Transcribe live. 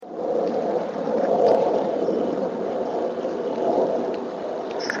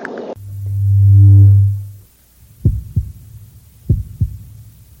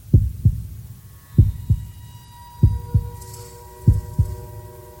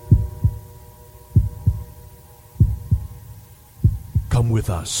with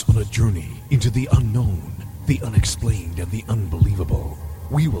us on a journey into the unknown, the unexplained, and the unbelievable.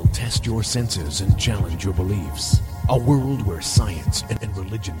 We will test your senses and challenge your beliefs. A world where science and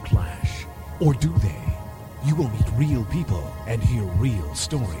religion clash. Or do they? You will meet real people and hear real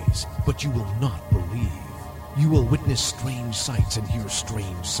stories, but you will not believe. You will witness strange sights and hear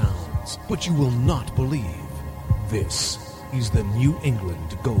strange sounds, but you will not believe. This is the New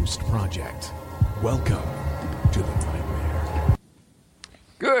England Ghost Project. Welcome to the nightmare.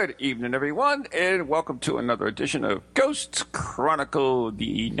 Good evening, everyone, and welcome to another edition of Ghosts Chronicle,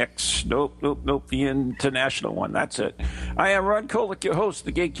 the international one. That's it. I am Ron Kolick, your host,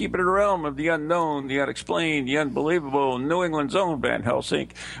 the gatekeeper of the realm of the unknown, the unexplained, the unbelievable, New England's own Van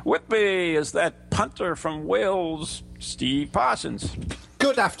Helsing. With me is that punter from Wales, Steve Parsons.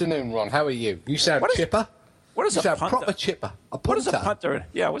 Good afternoon, Ron. How are you? You sound chipper. What is a punter? Proper chipper. A punter. What is a punter?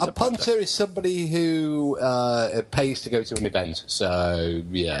 Yeah, what's a punter? A punter is somebody who pays to go to an event. So,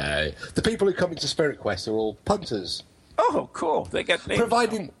 yeah. The people who come into Spirit Quest are all punters. Oh, cool. They get names.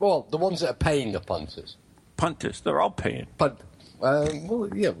 Providing, well, the ones that are paying are punters. Punters. They're all paying. Well,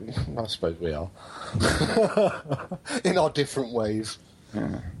 yeah, I suppose we are. In our different ways.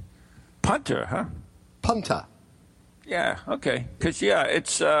 Punter, huh? Punter. Yeah, okay. Because,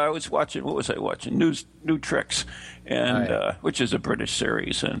 I was watching, what was I watching? New Tricks, and which is a British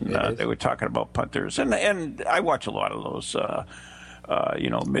series, and they were talking about punters. And I watch a lot of those,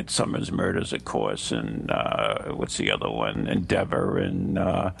 Midsummer's Murders, of course, and what's the other one? Endeavour, and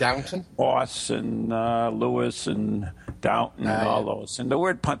Downton? Boss, and Lewis, and Downton, and all those. And the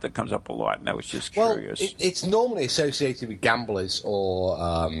word punter comes up a lot, and I was just curious. Well, it's normally associated with gamblers or...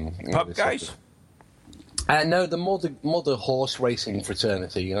 pub guys? No, the more the horse racing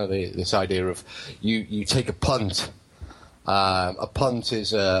fraternity. You know, this idea of you take a punt. A punt is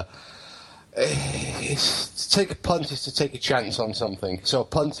to take a punt is to take a chance on something. So a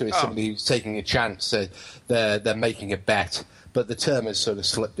punter is somebody who's taking a chance. They're making a bet, but the term has sort of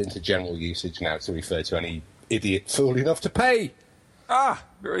slipped into general usage now to refer to any idiot fool enough to pay.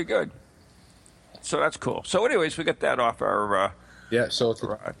 Very good. So that's cool. So, anyways, we got that off our. Sorted.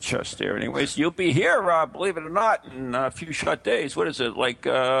 Chest there. Anyways, you'll be here, believe it or not, in a few short days. What is it, like...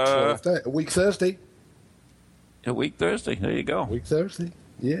 a week Thursday. A week Thursday. There you go. A week Thursday.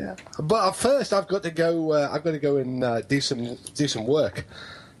 Yeah. But first, I've got to go and do some work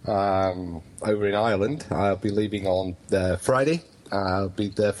over in Ireland. I'll be leaving on Friday. I'll be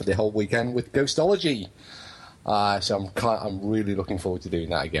there for the whole weekend with Ghostology. So I'm really looking forward to doing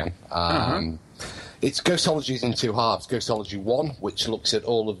that again. It's Ghostology's in two halves. Ghostology 1, which looks at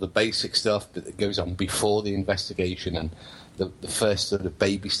all of the basic stuff that goes on before the investigation and the first sort of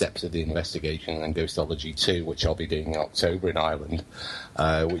baby steps of the investigation, and Ghostology 2, which I'll be doing in October in Ireland,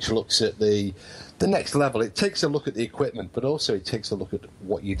 which looks at the next level. It takes a look at the equipment, but also it takes a look at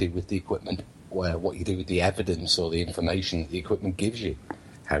what you do with the equipment, what you do with the evidence or the information the equipment gives you.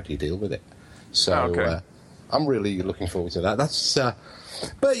 How do you deal with it? So I'm really looking forward to that. That's...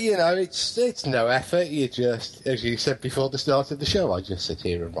 But, it's no effort. You just, as you said before the start of the show, I just sit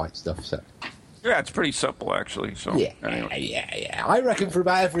here and write stuff. So. Yeah, it's pretty simple, actually. So anyway. Yeah. I reckon for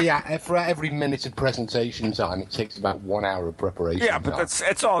about every minute of presentation time, it takes about 1 hour of preparation. Yeah, but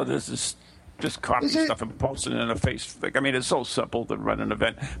that's all it is just copying stuff and posting it in a Facebook. I mean, it's so simple to run an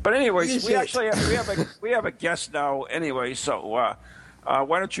event. But anyways, we have a guest now anyway, so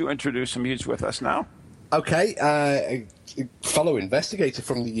why don't you introduce him? He's with us now. Okay, a fellow investigator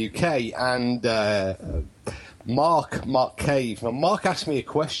from the UK, and Mark Cave. Now, Mark asked me a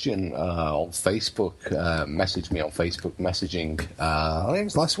question on Facebook, messaged me on Facebook messaging, I think it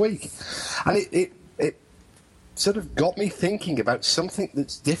was last week, and it sort of got me thinking about something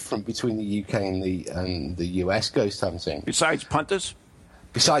that's different between the UK and the US ghost hunting. Besides punters?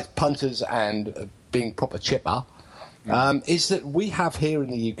 Besides punters and being proper chipper. Is that we have here in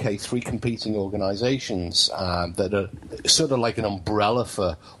the UK 3 competing organisations that are sort of like an umbrella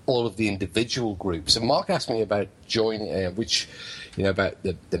for all of the individual groups. And Mark asked me about joining, about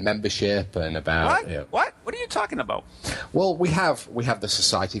the membership and about... What? What are you talking about? Well, we have the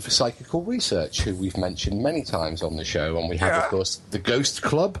Society for Psychical Research, who we've mentioned many times on the show, and we have, of course, the Ghost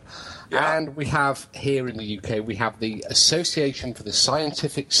Club. Yeah. And we have, here in the UK, we have the Association for the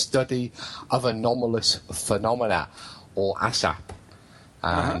Scientific Study of Anomalous Phenomena, or ASAP.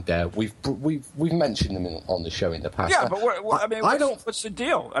 And we've mentioned them on the show in the past. Yeah, but what's the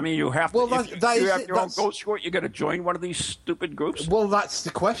deal? I mean, you have to. Well, you have your own ghost escort. You got to join one of these stupid groups. Well, that's the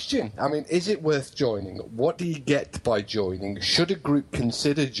question. I mean, is it worth joining? What do you get by joining? Should a group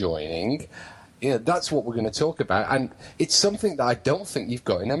consider joining? That's what we're going to talk about, and it's something that I don't think you've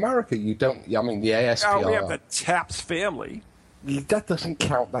got in America. You don't. I mean, the ASPR. We have the TAPS family. that doesn't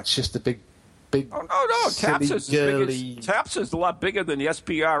count. That's just a big. Oh no! TAPS is a lot bigger than the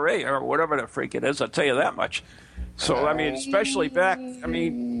SPRA or whatever the freak it is. I'll tell you that much. So I mean, especially back, I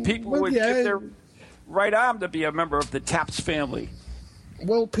mean, people would give their right arm to be a member of the TAPS family.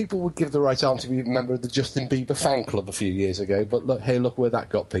 Well, people would give the right arm to be a member of the Justin Bieber fan club a few years ago. But look where that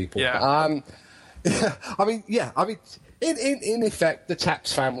got people. Yeah. I mean, in effect, the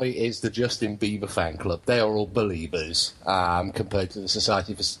TAPS family is the Justin Bieber fan club. They are all believers compared to the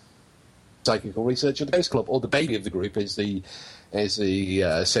Society for Psychical Research and the Ghost Club, or the baby of the group is the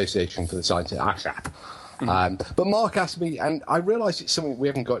Association for the Science, ASAP. But Mark asked me, and I realised it's something we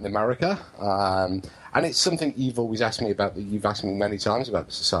haven't got in America, and it's something you've always asked me about, that you've asked me many times about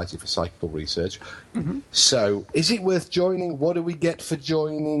the Society for Psychical Research. So, is it worth joining? What do we get for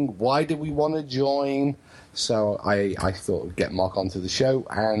joining? Why do we want to join? So I thought we'd get Mark onto the show,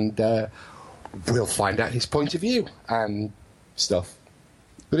 and we'll find out his point of view and stuff.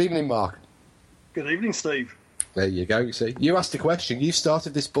 Good evening, Mark. Good evening, Steve. There you go. You see, you asked a question. You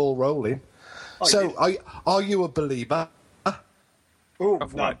started this ball rolling. So, are you a believer? Oh,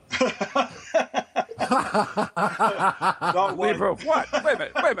 of no. No, believer of what? Wait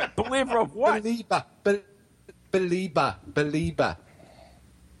a minute. Believer of what? Believer.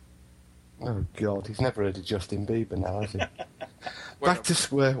 Oh, God, he's never heard of Justin Bieber now, has he? Back to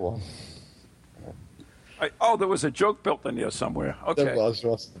square one. There was a joke built in there somewhere. Okay. There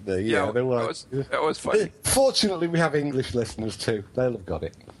was, there? Yeah, there was. That was funny. Fortunately, we have English listeners too. They'll have got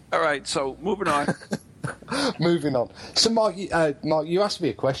it. All right, so moving on. Moving on. So, Mark, you asked me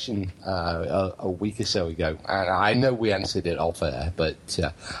a question a week or so ago, and I know we answered it off air, but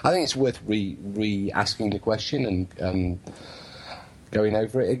I think it's worth re-asking the question and going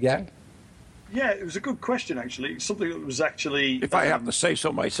over it again. Yeah, it was a good question, actually. Something that was actually... If I have to say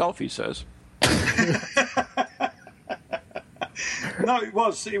so myself, he says. No, it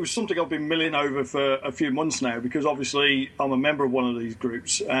was something I've been milling over for a few months now, because obviously I'm a member of one of these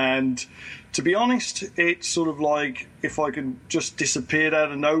groups, and to be honest, it's sort of like if I could just disappear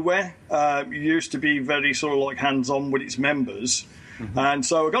out of nowhere. It used to be very sort of like hands-on with its members, and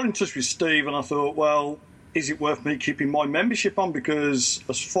so I got in touch with Steve, and I thought, well, is it worth me keeping my membership on? Because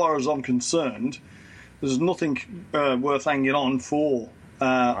as far as I'm concerned, there's nothing worth hanging on for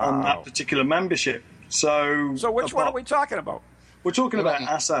on that particular membership. So which one are we talking about? We're talking about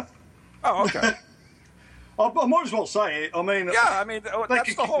ASAP. Oh, okay. I might as well say it. I mean,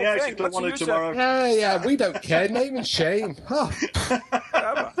 that's the whole thing. Tomorrow. Yeah, we don't care. Name and shame. Oh.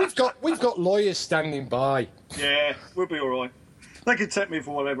 We've got lawyers standing by. Yeah, we'll be all right. They can take me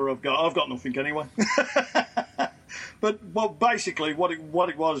for whatever I've got. I've got nothing anyway. But basically, what it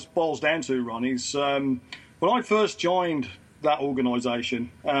boils down to, Ron, is when I first joined that organisation,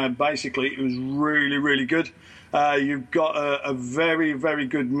 basically it was really, really good. You've got a very, very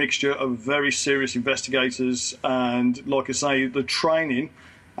good mixture of very serious investigators, and like I say, the training,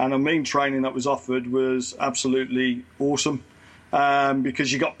 and I mean training that was offered, was absolutely awesome,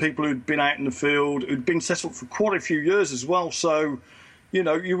 because you got people who'd been out in the field, who'd been set up for quite a few years as well, so you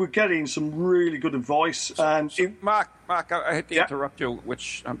know, you were getting some really good advice. And Mark, I hate to interrupt you,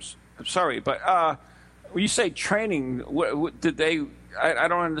 which I'm sorry, but when you say training, what did they? I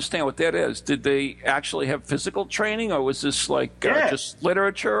don't understand what that is. Did they actually have physical training, or was this like just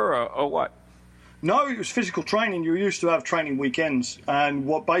literature, or what? No, it was physical training. You used to have training weekends, and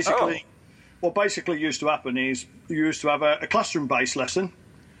what basically used to happen is you used to have a classroom-based lesson,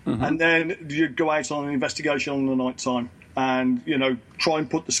 and then you'd go out on an investigation on the night time, and try and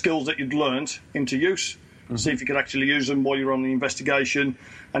put the skills that you'd learned into use. See if you could actually use them while you're on the investigation.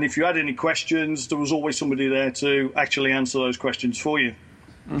 And if you had any questions, there was always somebody there to actually answer those questions for you.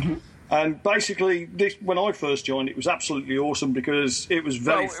 And basically, when I first joined, it was absolutely awesome because it was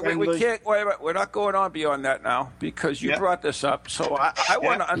very friendly. We can't. Wait a minute. We're not going on beyond that now because you brought this up. So I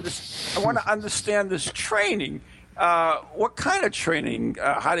want to understand this training. What kind of training?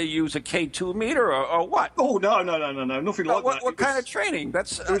 How to use a K2 meter or what? Oh no, nothing like that. What kind of training?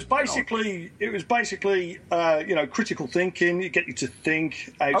 It was basically critical thinking. It get you to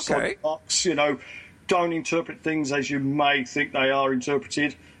think outside the box. Don't interpret things as you may think they are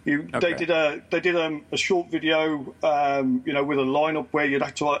interpreted. They did a short video, with a lineup where you'd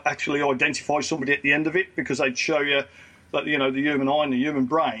have to actually identify somebody at the end of it, because they'd show you that the human eye and the human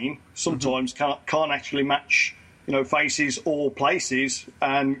brain sometimes can't actually match faces or places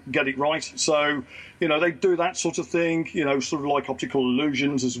and get it right. So, they do that sort of thing, sort of like optical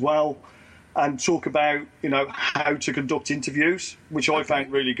illusions as well, and talk about, how to conduct interviews, which I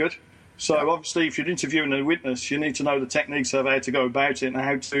found really good. So obviously, if you're interviewing a witness, you need to know the techniques of how to go about it and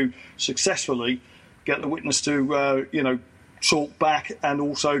how to successfully get the witness to, talk back and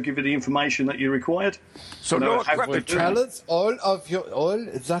also give you the information that you required. So no equipment training. Tell us all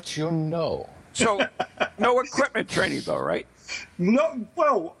that you know. So no equipment training, though, right? No.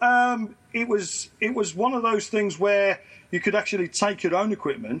 Well, it was one of those things where you could actually take your own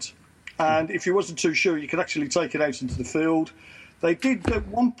equipment, and if you wasn't too sure, you could actually take it out into the field. They did at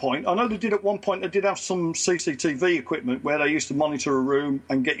one point. I know they did at one point. They did have some CCTV equipment where they used to monitor a room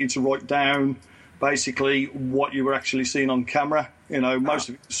and get you to write down basically what you were actually seeing on camera. Most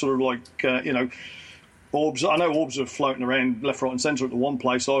of it sort of like orbs. I know orbs are floating around left, right, and centre at the one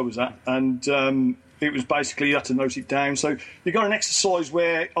place I was at, and it was basically you had to note it down. So you got an exercise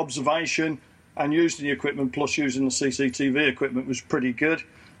where observation and using the equipment plus using the CCTV equipment was pretty good.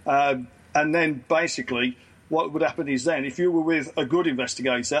 And then basically what would happen is then if you were with a good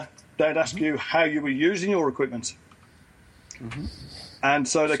investigator, they'd ask you how you were using your equipment. Mm-hmm. And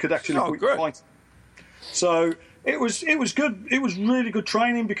so they could actually put you right. So it was good. It was really good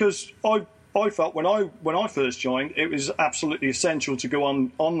training because I felt when I first joined, it was absolutely essential to go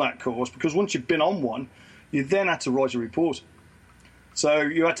on that course because once you've been on one, you then had to write a report. So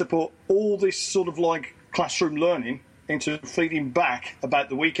you had to put all this sort of like classroom learning into feeding back about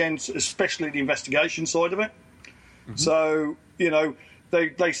the weekends, especially the investigation side of it. Mm-hmm. So,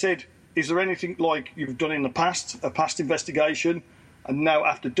 they said, is there anything like you've done in the past, a past investigation, and now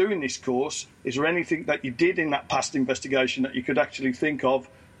after doing this course, is there anything that you did in that past investigation that you could actually think of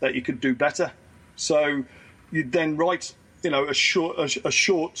that you could do better? So you'd then write, a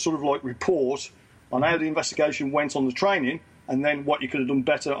short sort of like report on how the investigation went on the training and then what you could have done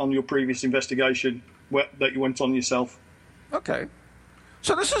better on your previous investigation that you went on yourself. Okay.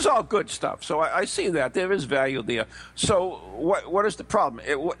 So this is all good stuff. So I see that. There is value there. So what is the problem?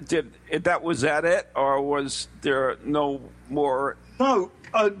 Was that it? Or was there no more? No.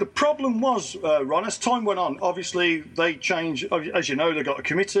 The problem was, Ron, as time went on, obviously they changed. As you know, they got a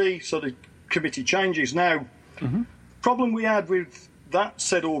committee, so the committee changes now. Mm-hmm. Problem we had with that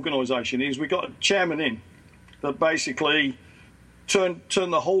said organisation is we got a chairman in that basically turned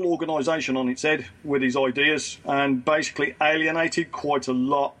the whole organisation on its head with his ideas and basically alienated quite a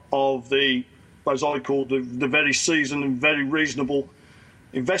lot of the, as I call the very seasoned and very reasonable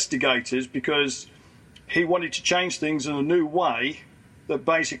investigators because he wanted to change things in a new way that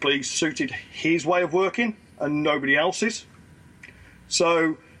basically suited his way of working and nobody else's.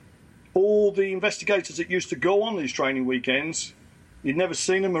 So all the investigators that used to go on these training weekends, you'd never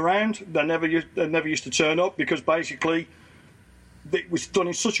seen them around. They never used to turn up because basically it was done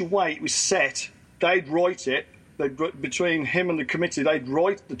in such a way, it was set, they'd write it, between him and the committee, they'd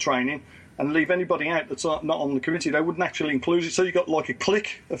write the training and leave anybody out that's not on the committee. They wouldn't actually include it. So you got like a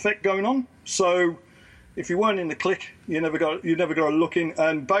click effect going on. So if you weren't in the click, you never got a look in.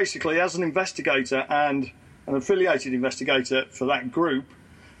 And basically, as an investigator and an affiliated investigator for that group,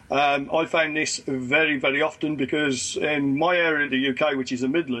 I found this very, very often because in my area of the UK, which is the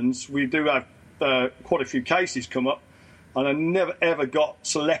Midlands, we do have quite a few cases come up, and I never, ever got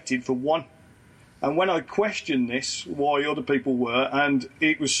selected for one. And when I questioned this, why other people were, and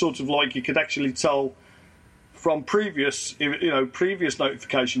it was sort of like you could actually tell from previous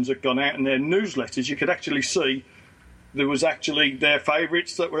notifications that gone out in their newsletters, you could actually see there was actually their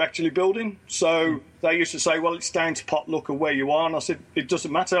favourites that were actually building. So they used to say, well, it's down to pot luck of where you are. And I said, it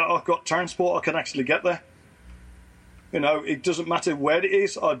doesn't matter. I've got transport. I can actually get there. It doesn't matter where it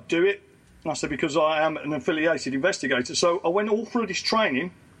is. I'd do it. And I said, because I am an affiliated investigator. So I went all through this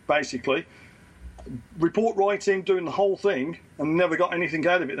training, basically, report writing, doing the whole thing, and never got anything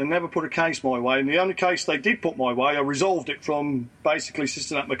out of it. They never put a case my way. And the only case they did put my way, I resolved it from basically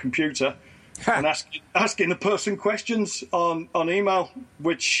sitting at my computer and asking the person questions on email,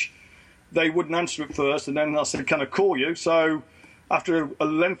 which they wouldn't answer at first. And then I said, can I call you? So after a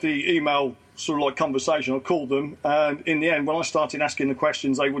lengthy email sort of like conversation, I called them. And in the end, when I started asking the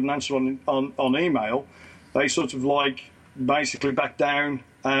questions they wouldn't answer on email, they sort of like basically backed down,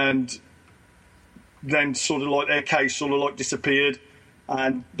 and then sort of like their case sort of like disappeared.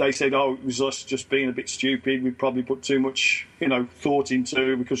 And they said, oh, it was us just being a bit stupid. We probably put too much, thought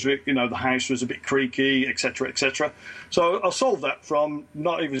into because, the house was a bit creaky, etc., etc. So I solved that from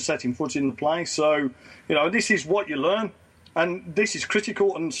not even setting foot in the place. So, this is what you learn. And this is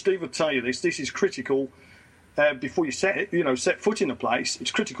critical. And Steve will tell you this. This is critical before you set foot in a place.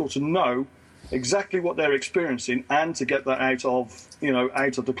 It's critical to know exactly what they're experiencing and to get that out of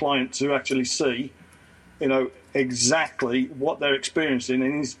the client to actually see, exactly what they're experiencing,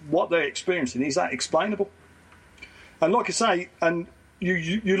 and is that explainable? And like I say, and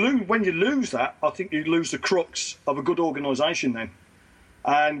you lose when you lose that, I think you lose the crux of a good organisation then,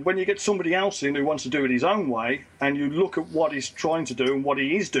 And when you get somebody else in who wants to do it his own way, and you look at what he's trying to do and what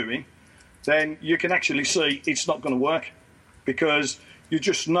he is doing, then you can actually see it's not going to work, because you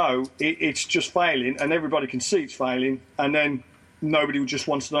just know it's just failing, and everybody can see it's failing, and then nobody just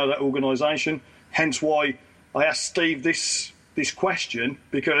wants to know that organisation. Hence why I asked Steve this question,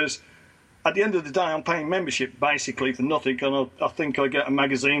 because at the end of the day, I'm paying membership basically for nothing, and I think I get a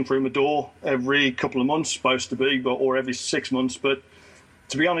magazine through my door every couple of months, supposed to be, or every 6 months. But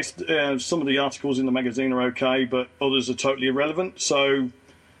to be honest, some of the articles in the magazine are okay, but others are totally irrelevant. So,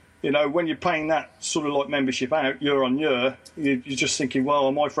 when you're paying that sort of like membership out year on year, you're just thinking, well,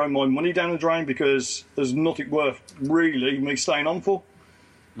 am I throwing my money down the drain because there's nothing worth really me staying on for?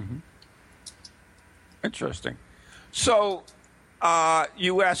 Mm-hmm. Interesting. So,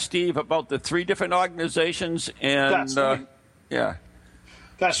 you asked Steve about the 3 different organizations, and that's right. Yeah,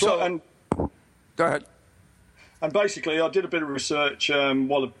 that's right. And go ahead. And basically, I did a bit of research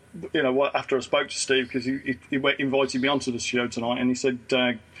after I spoke to Steve, because he invited me onto the show tonight, and he said,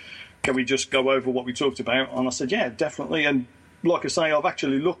 "Can we just go over what we talked about?" And I said, "Yeah, definitely." And like I say, I've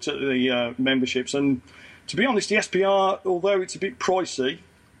actually looked at the memberships, and to be honest, the SPR, although it's a bit pricey,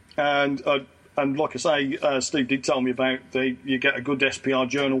 and like I say, Steve did tell me about you get a good SPR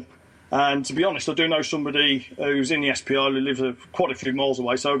journal. And to be honest, I do know somebody who's in the SPR who lives quite a few miles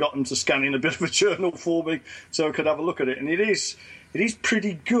away, so I got them to scan in a bit of a journal for me so I could have a look at it. And it is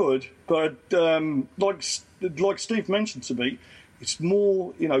pretty good, but like Steve mentioned to me, it's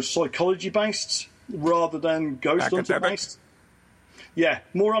more psychology-based rather than ghost hunter-based. Yeah,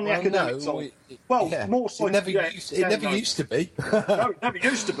 more on the academic side. More psychology. It never used to be. No, it never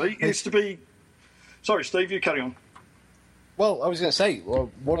used to be. It used to be... Sorry, Steve, you carry on. Well, I was going to say,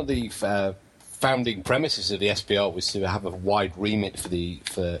 one of the founding premises of the SPR was to have a wide remit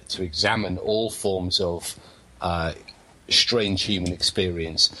to examine all forms of strange human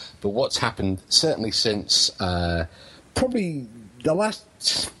experience. But what's happened, certainly since probably the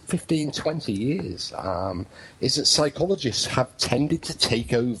last 15, 20 years, is that psychologists have tended to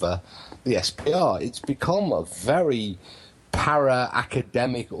take over the SPR. It's become a very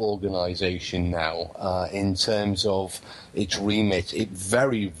para-academic organisation now in terms of its remit. It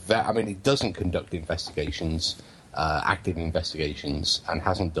it doesn't conduct investigations, active investigations, and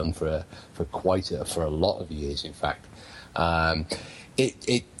hasn't done for a lot of years. In fact,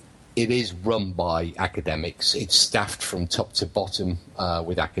 it is run by academics. It's staffed from top to bottom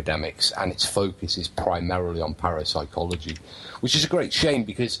with academics, and its focus is primarily on parapsychology, which is a great shame,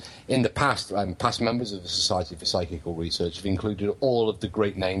 because in the past, past members of the Society for Psychical Research have included all of the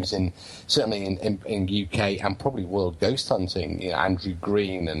great names certainly in UK and probably world ghost hunting. Andrew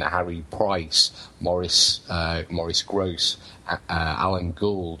Green and Harry Price, Maurice Gross, Alan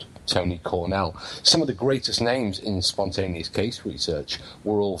Gould, Tony Cornell. Some of the greatest names in spontaneous case research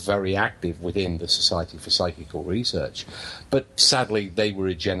were all very active within the Society for Psychical Research. But sadly, they were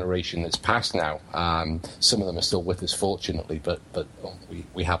a generation that's passed now. Some of them are still with us, fortunately, but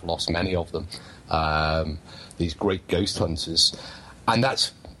we have lost many of them, these great ghost hunters. And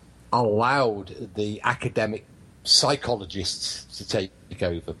that's allowed the academic psychologists to take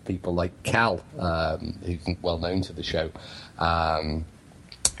over. People like Cal, who's well known to the show,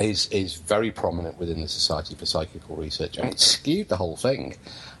 is very prominent within the Society for Psychical Research, and it's skewed the whole thing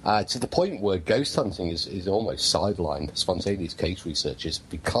to the point where ghost hunting is almost sidelined. Spontaneous case research has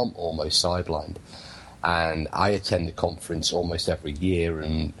become almost sidelined, and I attend the conference almost every year,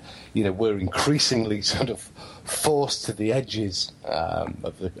 and we're increasingly sort of forced to the edges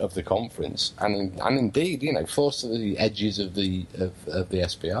of the conference, and indeed forced to the edges of the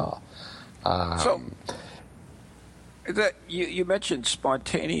SPR. That you mentioned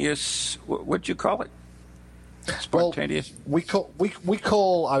spontaneous. What'd you call it? Spontaneous. Well, we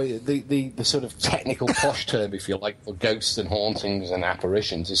call the sort of technical posh term, if you like, for ghosts and hauntings and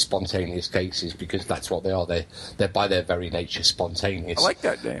apparitions is spontaneous cases, because that's what they are. They're by their very nature spontaneous. I like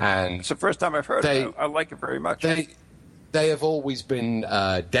that name. And it's the first time I've heard it. I like it very much. They have always been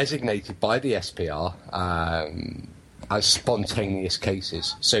designated by the SPR as spontaneous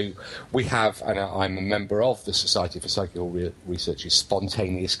cases. So we have, and I'm a member of the Society for Psychical Research's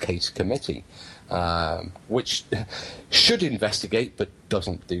Spontaneous Case Committee, which should investigate but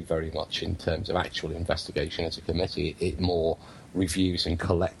doesn't do very much in terms of actual investigation as a committee. It more reviews and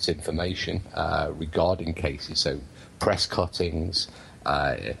collects information regarding cases, so press cuttings.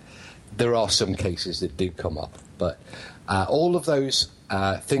 There are some cases that do come up, but all of those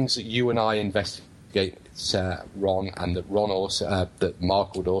things that you and I investigate, Ron, and that Ron also, that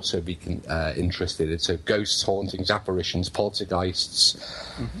Mark would also be interested in. So ghosts, hauntings, apparitions, poltergeists,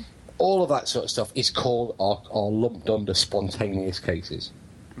 all of that sort of stuff is called are lumped under spontaneous cases.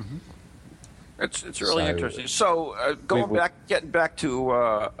 Mm-hmm. It's really interesting. So getting back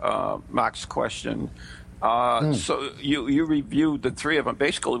to Mark's question. So you reviewed the three of them.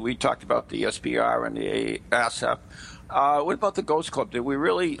 Basically, we talked about the SPR and the ASAP. What about the Ghost Club? Did we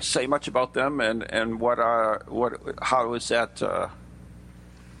really say much about them? And how is that? The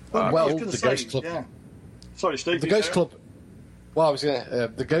Ghost Club. Yeah. Sorry, Steve. The Ghost Club. Well,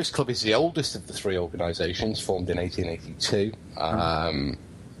 the Ghost Club is the oldest of the three organisations, formed in 1882.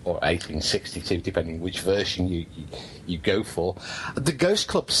 Or 1862, depending which version you go for. The Ghost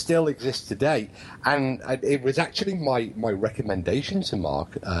Club still exists today, and it was actually my recommendation to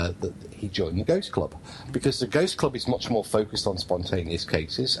Mark that he join the Ghost Club, because the Ghost Club is much more focused on spontaneous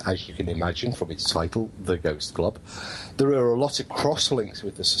cases, as you can imagine from its title, the Ghost Club. There are a lot of cross-links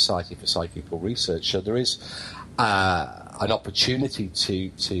with the Society for Psychical Research, so there is an opportunity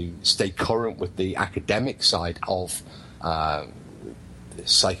to stay current with the academic side of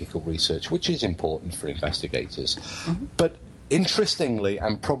psychical research, which is important for investigators. Mm-hmm. But interestingly,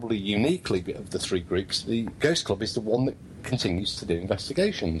 and probably uniquely of the three groups, the Ghost Club is the one that continues to do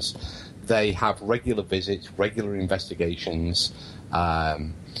investigations. They have regular visits, regular investigations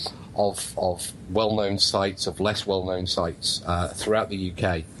of well-known sites, of less well-known sites throughout the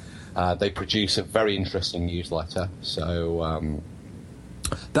UK. They produce a very interesting newsletter, so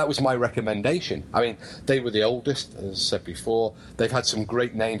that was my recommendation. I mean, they were the oldest, as I said before. They've had some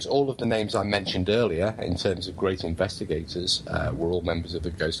great names. All of the names I mentioned earlier, in terms of great investigators, were all members of the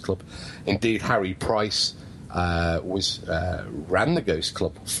Ghost Club. Indeed, Harry Price ran the Ghost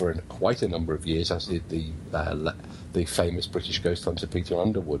Club for quite a number of years, as did the famous British ghost hunter Peter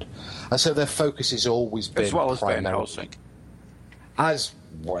Underwood. And so their focus has always been... As well as Van Helsing.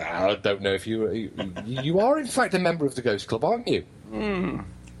 Well, I don't know if you are in fact a member of the Ghost Club, aren't you?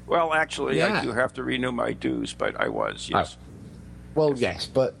 Well, actually, I do have to renew my dues, but I was, yes. Oh. Well, yes,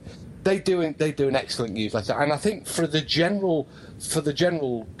 but they do an excellent newsletter, and I think for the general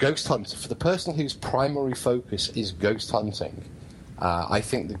ghost hunter, for the person whose primary focus is ghost hunting, I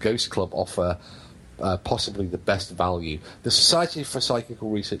think the Ghost Club offer possibly the best value. The Society for Psychical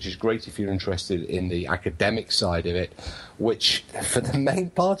Research is great if you're interested in the academic side of it, which, for the main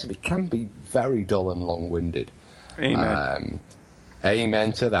part of it, can be very dull and long-winded. Amen.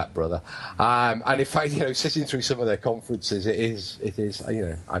 Amen to that, brother. And in fact, sitting through some of their conferences, it is.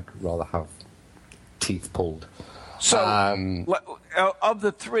 I'd rather have teeth pulled. So, of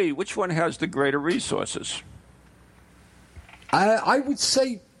the three, which one has the greater resources? I would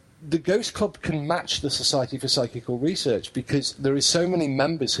say the Ghost Club can match the Society for Psychical Research, because there is so many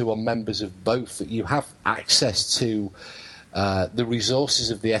members who are members of both that you have access to the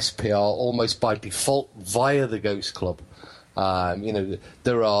resources of the SPR almost by default via the Ghost Club.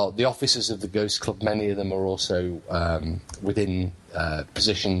 There are the officers of the Ghost Club. Many of them are also within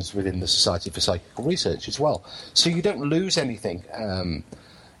positions within the Society for Psychical Research as well. So you don't lose anything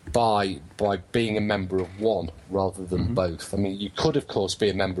by being a member of one rather than both. I mean, you could, of course, be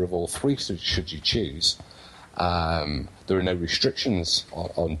a member of all three should you choose. There are no restrictions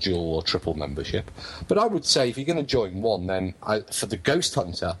on dual or triple membership. But I would say if you're going to join one, then for the Ghost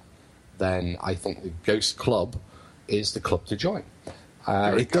Hunter, then I think the Ghost Club is the club to join.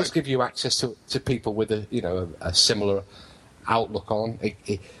 It does give you access to people with a similar outlook on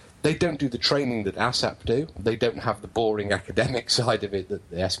it. They don't do the training that ASAP do. They don't have the boring academic side of it that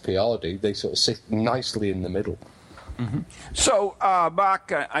the SPR do. They sort of sit nicely in the middle. Mm-hmm. So,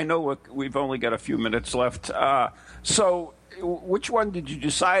 Mark, I know we've only got a few minutes left. So, which one did you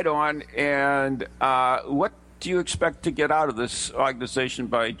decide on, and what do you expect to get out of this organization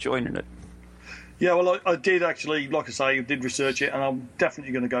by joining it? Yeah, well, I did actually, like I say, I did research it, and I'm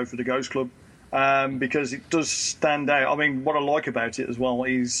definitely going to go for the Ghost Club because it does stand out. I mean, what I like about it as well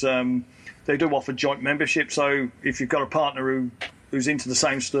is they do offer joint membership. So if you've got a partner who's into the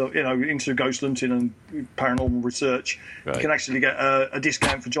same stuff, into ghost hunting and paranormal research, right, you can actually get a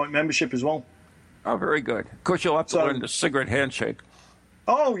discount for joint membership as well. Oh, very good. Of course, you'll have to learn the cigarette handshake.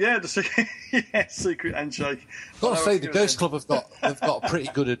 Oh yeah, the secret handshake. I've got to say, the Ghost Club have got a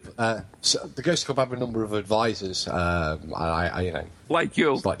pretty good. The Ghost Club have a number of advisors. Like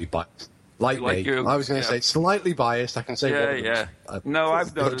you, slightly biased. Like me. You. I was going to say slightly biased. I can say No,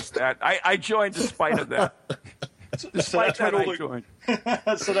 I've noticed that. I joined despite of that. Despite that, I joined.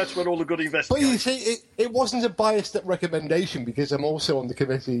 So that's when all the good investigators. But you see, it wasn't a biased recommendation because I'm also on the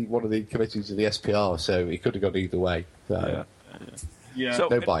committee, one of the committees of the SPR, so it could have gone either way. So. Yeah. So,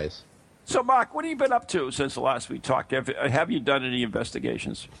 no bias. So, Mark, what have you been up to since the last we talked? Have you done any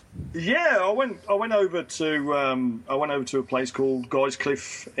investigations? Yeah, I went over to a place called Guy's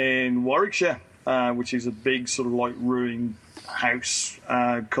Cliff in Warwickshire, which is a big sort of like ruined house.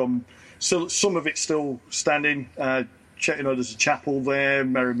 So some of it's still standing. There's a chapel there,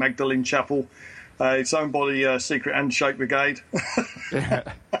 Mary Magdalene Chapel. It's owned by the Secret Handshake Brigade.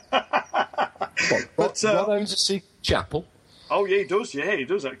 What owns a secret chapel? Oh, yeah, he does. Yeah, he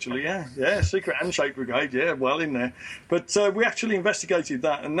does, actually. Yeah, Secret Handshake Brigade. Yeah, well in there. But we actually investigated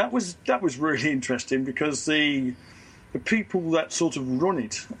that, and that was really interesting because the people that sort of run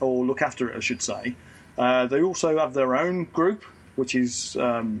it, or look after it, I should say, they also have their own group, which is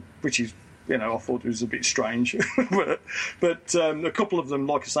I thought it was a bit strange. but a couple of them,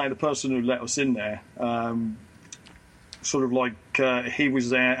 like I say, the person who let us in there, sort of like he was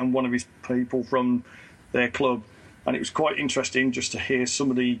there and one of his people from their club. And it was quite interesting just to hear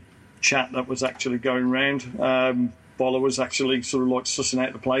some of the chat that was actually going around while I was actually sort of like sussing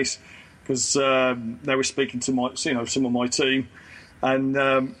out the place, because they were speaking to some of my team,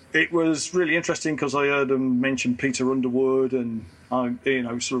 and it was really interesting because I heard them mention Peter Underwood, and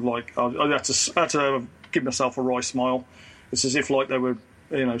sort of like I had to give myself a wry smile. It's as if like they were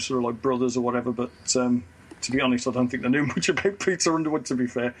sort of like brothers or whatever, but. To be honest, I don't think they knew much about Peter Underwood, to be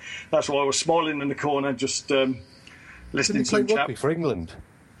fair. That's why I was smiling in the corner, just listening to him chat. Rugby for England?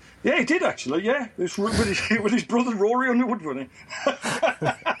 Yeah, he did, actually, yeah. With his brother Rory Underwood, wasn't he?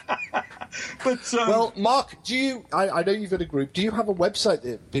 But, well, Mark, I know you've got a group. Do you have a website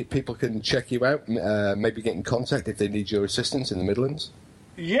that people can check you out, maybe get in contact if they need your assistance in the Midlands?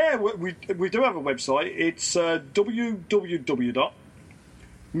 Yeah, we do have a website. It's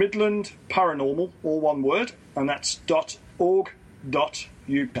www.midlandparanormal, all one word, and that's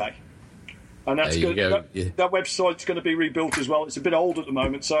 .org.uk. And that's good. That website's going to be rebuilt as well. It's a bit old at the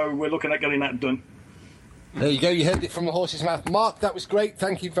moment, so we're looking at getting that done. There you go. You heard it from the horse's mouth. Mark, that was great.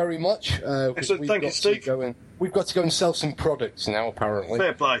 Thank you very much. Thank you, Steve. We've got to go and sell some products now, apparently.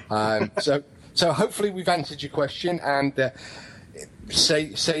 Fair play. So hopefully we've answered your question. And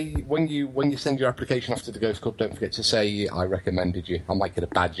say when you send your application off to the Ghost Club, don't forget to say I recommended you. I might get a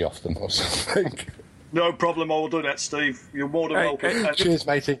badge off them or something. No problem. I will do that, Steve. You're more than welcome. Cheers,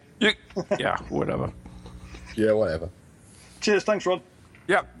 matey. Yeah, whatever. Yeah, whatever. Cheers. Thanks, Rod.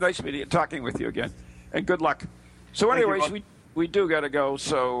 Yeah, nice talking with you again. And good luck. So anyways, we do got to go.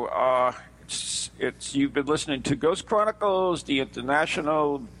 So it's you've been listening to Ghost Chronicles, the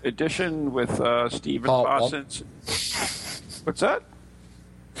International Edition with Stephen Parsons. What's that?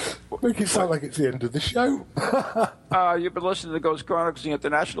 Make it sound like it's the end of the show. You've been listening to Ghost Chronicles, the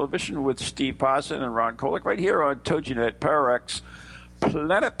International Edition with Steve Parson and Ron Kolick right here on TogiNet, Pararex,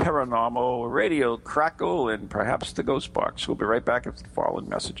 Planet Paranormal, Radio Crackle, and perhaps the Ghost Box. We'll be right back after the following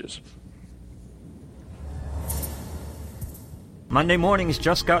messages. Monday mornings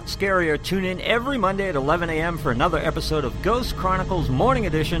just got scarier. Tune in every Monday at 11 a.m. for another episode of Ghost Chronicles Morning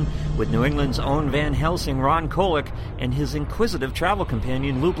Edition with New England's own Van Helsing, Ron Kolick, and his inquisitive travel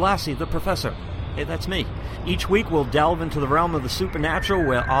companion, Lou Blassie, the Professor. Hey, that's me. Each week we'll delve into the realm of the supernatural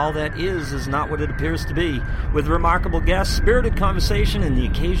where all that is not what it appears to be. With remarkable guests, spirited conversation, and the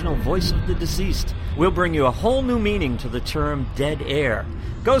occasional voice of the deceased, we'll bring you a whole new meaning to the term dead air.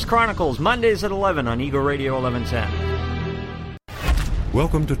 Ghost Chronicles, Mondays at 11 on Eagle Radio 1110.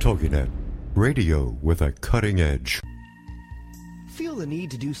 Welcome to TogiNet, radio with a cutting edge. Feel the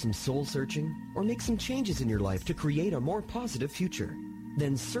need to do some soul searching or make some changes in your life to create a more positive future?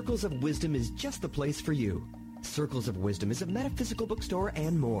 Then Circles of Wisdom is just the place for you. Circles of Wisdom is a metaphysical bookstore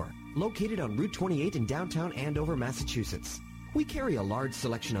and more, located on Route 28 in downtown Andover, Massachusetts. We carry a large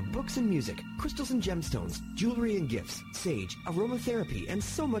selection of books and music, crystals and gemstones, jewelry and gifts, sage, aromatherapy, and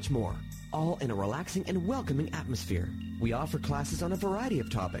so much more, all in a relaxing and welcoming atmosphere. We offer classes on a variety of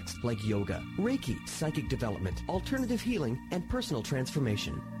topics like yoga, Reiki, psychic development, alternative healing, and personal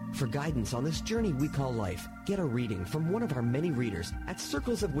transformation. For guidance on this journey we call life, get a reading from one of our many readers at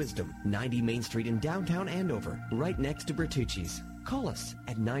Circles of Wisdom, 90 Main Street in downtown Andover, right next to Bertucci's. Call us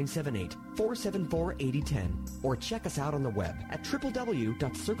at 978-474-8010 or check us out on the web at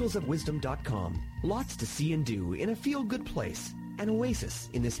www.circlesofwisdom.com. Lots to see and do in a feel-good place, an oasis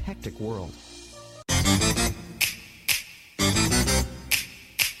in this hectic world.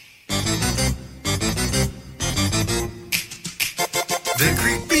 They're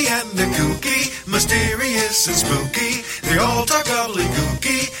creepy and they're kooky, mysterious and spooky. They all talk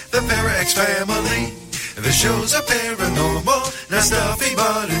gobbledygooky, the Pararex family. The shows are paranormal, not stuffy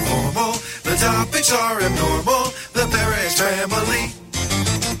but informal. The topics are abnormal, the Pararex family.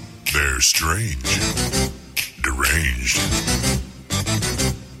 They're strange, deranged,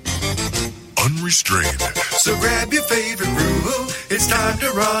 unrestrained. So grab your favorite brew, it's time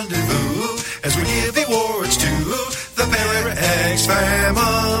to rendezvous as we give awards to the Para X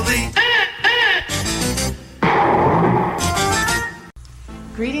family.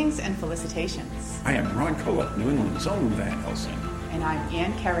 Greetings and felicitations. I am Ron Kolek, New England's own Van Helsing. And I'm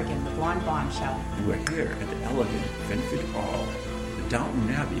Ann Kerrigan, the Blonde Bombshell. And we're here at the elegant Benford Hall, the Downton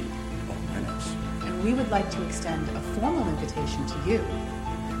Abbey of Lennox. And we would like to extend a formal invitation to you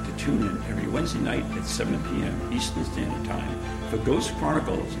to tune in every Wednesday night at 7 p.m. Eastern Standard Time for Ghost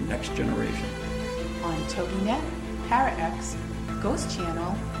Chronicles Next Generation. On TogiNet, ParaX, Ghost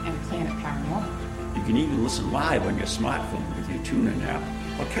Channel, and Planet Paranormal. You can even listen live on your smartphone with your TuneIn app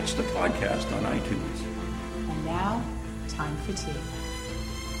or catch the podcast on iTunes. And now, time for tea.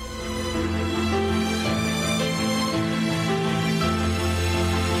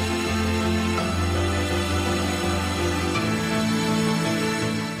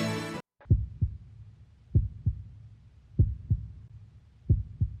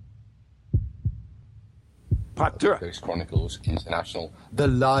 Ghost Chronicles International, the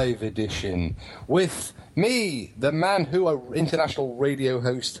live edition, with me, the man who an international radio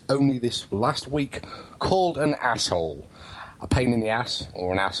host only this last week called an asshole. A pain in the ass,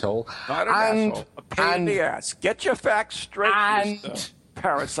 or an asshole. Not an asshole. A pain in the ass. Get your facts straight, Mr.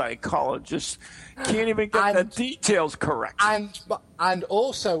 Parapsychologist. Can't even get the details correct. And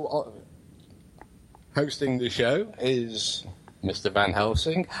also hosting the show is Mr. Van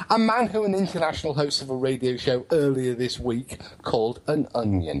Helsing, a man who an international host of a radio show earlier this week called an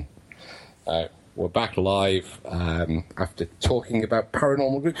onion. We're back live after talking about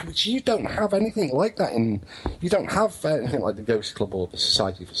paranormal groups, which you don't have anything like that in. You don't have anything like the Ghost Club or the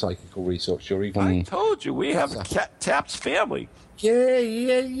Society for Psychical Research, or even. I told you we have Tap's family.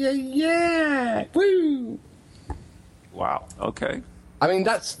 Yeah! Woo! Wow. Okay. I mean,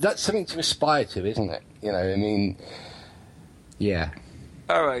 that's something to aspire to, isn't it? You know, I mean, yeah.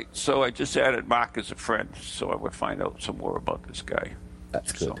 All right. So I just added Mark as a friend, so I would find out some more about this guy.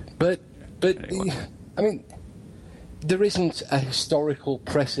 That's good. But anyway. I mean, there isn't a historical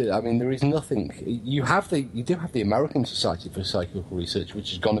precedent. I mean, there is nothing. You do have the American Society for Psychical Research,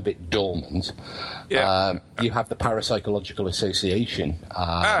 which has gone a bit dormant. Yeah. You have the Parapsychological Association,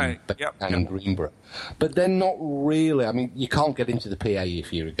 in Greenborough, but they're not really. I mean, you can't get into the PA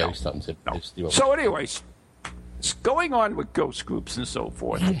if you're a ghost hunter. No. So, anyways, it's going on with ghost groups and so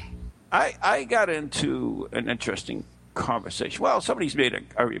forth. I got into an interesting conversation. Well, somebody's made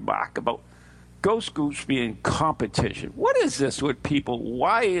a remark about ghost groups being competition. What is this with people?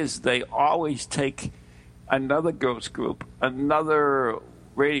 Why is they always take another ghost group, another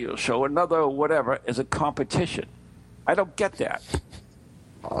radio show, another whatever as a competition? I don't get that.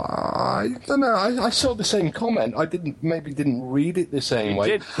 I don't know. I saw the same comment. I didn't read it the same way.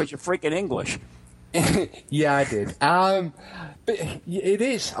 You did, because you're freaking English. Yeah, I did. But it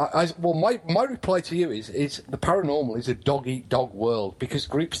is. Well, my reply to you is the paranormal is a dog-eat-dog world because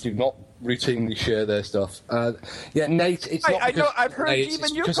groups do not routinely share their stuff. Yeah, Nate, it's not. I know. I've heard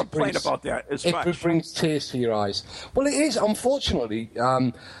even you complain about that as much. It brings tears to your eyes. Well, it is, unfortunately,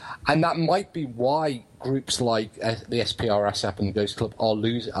 and that might be why groups like the SPRSAP and the Ghost Club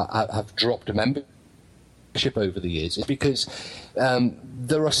have dropped a membership over the years. Is because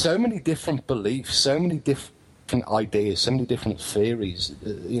there are so many different beliefs, so many different ideas, so many different theories.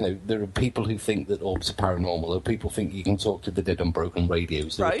 There are people who think that orbs are paranormal. There are people who think you can talk to the dead on broken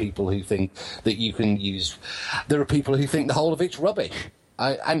radios. There are people who think that you can use. There are people who think the whole of it's rubbish.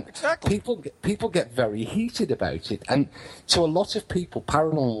 And exactly. people get very heated about it. And to a lot of people,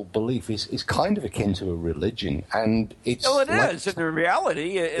 paranormal belief is kind of akin to a religion. And it's is. In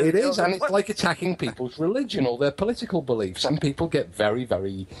reality, it is. And it's like attacking people's religion or their political beliefs. And people get very,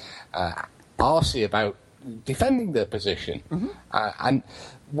 very arsy about defending their position. Mm-hmm. And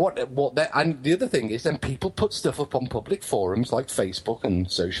and the other thing is then people put stuff up on public forums like Facebook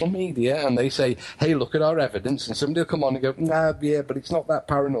and social media, and they say, hey, look at our evidence, and somebody will come on and go, nah, yeah, but it's not that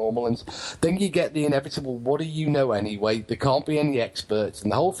paranormal. And then you get the inevitable, what do you know anyway? There can't be any experts,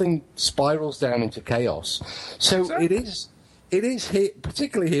 and the whole thing spirals down into chaos. So it is here,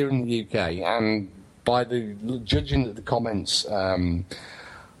 particularly here in the UK, and by the judging the comments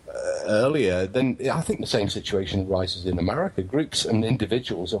earlier, then I think the same situation arises in America. Groups and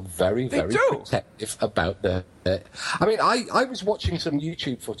individuals are very, very protective about their. I mean, I was watching some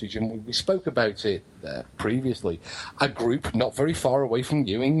YouTube footage, and we spoke about it previously. A group not very far away from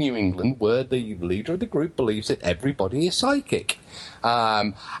you in New England, where the leader of the group believes that everybody is psychic,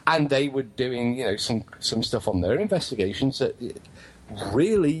 and they were doing, some stuff on their investigations that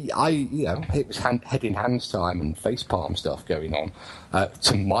really, it was head in hands time and face palm stuff going on,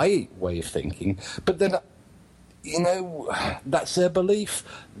 to my way of thinking. But then, that's their belief.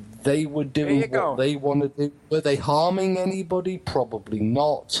 They were doing what they want to do. Were they harming anybody? Probably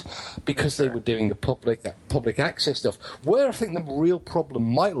not, because they were doing the public access stuff. Where I think the real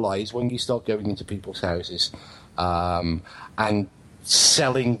problem might lie is when you start going into people's houses and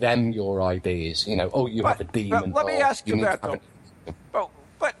selling them your ideas. You have a demon. Let me ask you that, though.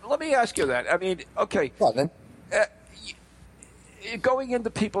 But let me ask you that. I mean, okay. Right, then. Going into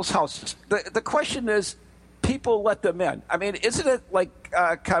people's houses, the question is, people let them in. I mean, isn't it like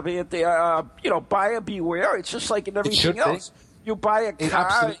buyer beware? It's just like in everything else. You buy a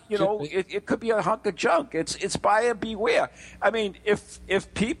car, it could be a hunk of junk. It's buyer beware. I mean,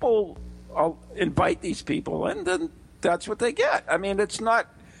 if people invite these people in, then that's what they get. I mean, it's not,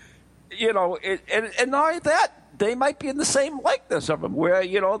 and not only that, they might be in the same likeness of them, where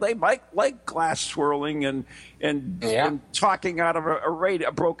they might like glass swirling and talking out of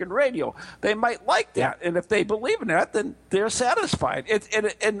a broken radio. They might like that, and if they believe in that, then they're satisfied.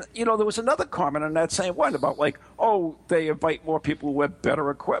 And there was another comment on that same one about they invite more people with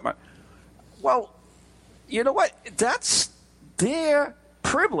better equipment. Well, you know what? That's their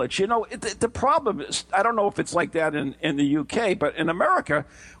privilege. The problem is, I don't know if it's like that in the UK, but in America,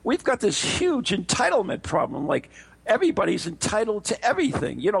 we've got this huge entitlement problem. Like, everybody's entitled to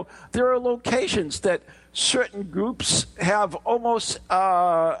everything. There are locations that certain groups have almost,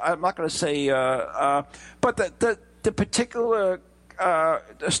 I'm not going to say, but the particular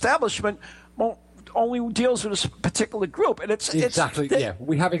establishment only deals with a particular group, and it's exactly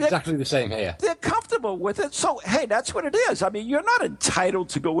we have exactly the same here. They're comfortable with it, so hey, that's what it is. I mean, you're not entitled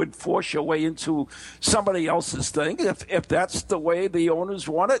to go and force your way into somebody else's thing. If that's the way the owners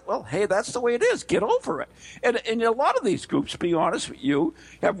want it, well, hey, that's the way it is. Get over it. And a lot of these groups, to be honest with you,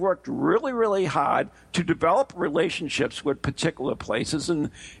 have worked really, really hard to develop relationships with particular places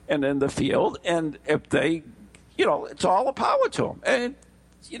and in the field. And if they, it's all a power to them. And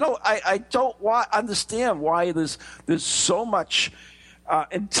I don't understand why there's so much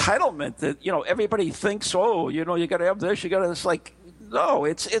entitlement that everybody thinks, you got to have this, you got to. It's like, no,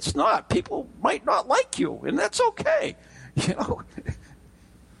 it's not. People might not like you, and that's okay.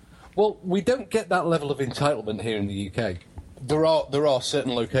 Well, we don't get that level of entitlement here in the UK. There are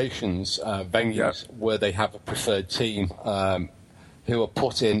certain locations, venues, where they have a preferred team who are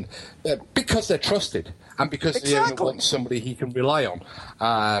put in because they're trusted. And because the owner wants somebody he can rely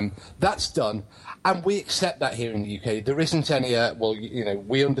on. That's done. And we accept that here in the UK. There isn't any,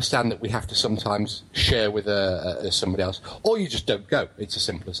 we understand that we have to sometimes share with somebody else. Or you just don't go. It's as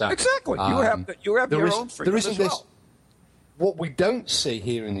simple as that. Exactly. You have your own freedom as well. What we don't see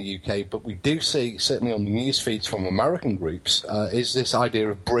here in the UK, but we do see certainly on the news feeds from American groups, is this idea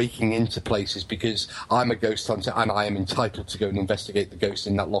of breaking into places because I'm a ghost hunter and I am entitled to go and investigate the ghost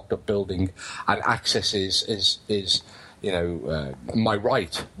in that locked up building, and access is my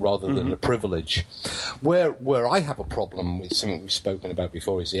right rather than a privilege. Where I have a problem with something we've spoken about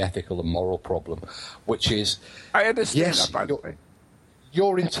before is the ethical and moral problem, which is, I understand that, by the way.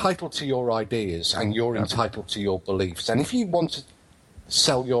 You're entitled to your ideas and you're entitled to your beliefs. And if you want to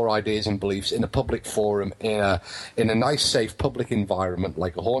sell your ideas and beliefs in a public forum, in a nice, safe public environment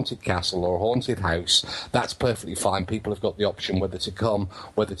like a haunted castle or a haunted house, that's perfectly fine. People have got the option whether to come,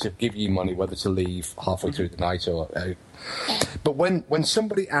 whether to give you money, whether to leave halfway through the night or out. But when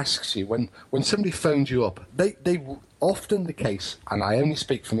somebody asks you, when somebody phones you up, they often the case, and I only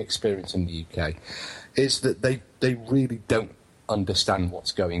speak from experience in the UK, is that they really don't understand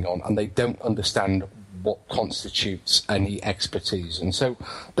what's going on, and they don't understand what constitutes any expertise. And so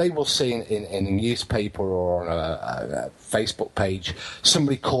they will see in a newspaper or on a Facebook page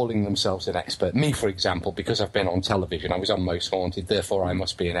somebody calling themselves an expert. Me, for example, because I've been on television, I was on Most Haunted, therefore I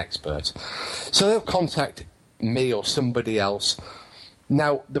must be an expert. So they'll contact me or somebody else.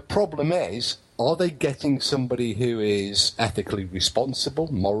 Now, the problem is, are they getting somebody who is ethically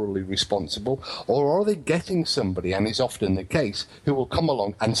responsible, morally responsible, or are they getting somebody, and is often the case, who will come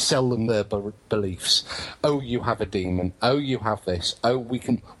along and sell them their beliefs? Oh, you have a demon. Oh, you have this. Oh,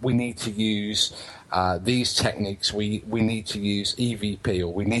 we need to use these techniques. We need to use EVP,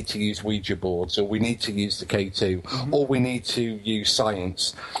 or we need to use Ouija boards, or we need to use the K2, or we need to use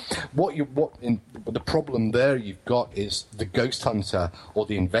science. The problem there you've got is the ghost hunter or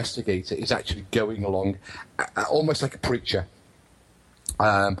the investigator is actually going along almost like a preacher,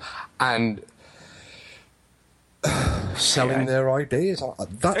 and selling their ideas.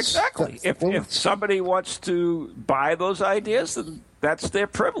 Exactly. If somebody wants to buy those ideas, then that's their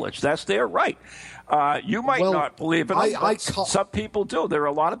privilege. That's their right. You might not believe in them, but some people do. There are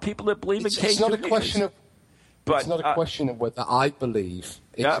a lot of people that believe in K2 It's not a question meters. It's not a question of whether I believe.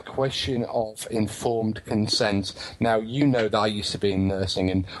 It's a question of informed consent. Now, you know that I used to be in nursing,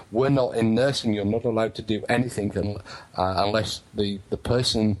 and we're not in nursing. You're not allowed to do anything unless the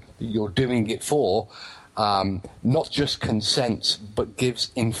person that you're doing it for not just consents, but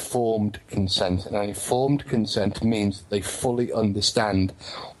gives informed consent. And informed consent means they fully understand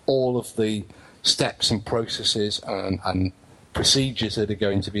all of the steps and processes and procedures that are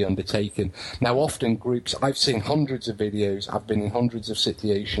going to be undertaken. Now, often groups, I've seen hundreds of videos, I've been in hundreds of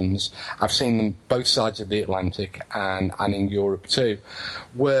situations, I've seen them both sides of the Atlantic and in Europe too,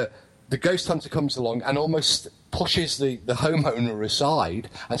 where the ghost hunter comes along and almost pushes the homeowner aside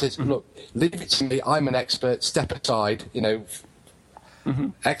and says, look, leave it to me, I'm an expert, step aside,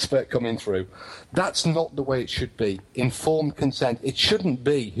 expert coming through. That's not the way it should be. Informed consent. It shouldn't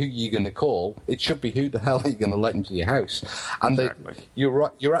be who you're going to call. It should be who the hell are you going to let into your house. And you're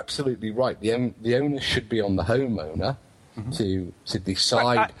right. You're absolutely right. The onus should be on the homeowner to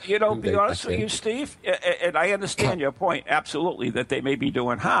decide. Be honest with you, Steve, and I understand your point absolutely that they may be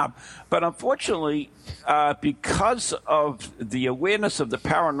doing harm, but unfortunately, because of the awareness of the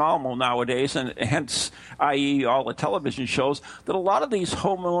paranormal nowadays, and hence, i.e., all the television shows, that a lot of these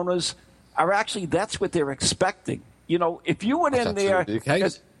homeowners are actually that's what they're expecting. If you went in there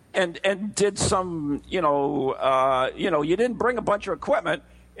and did some, you didn't bring a bunch of equipment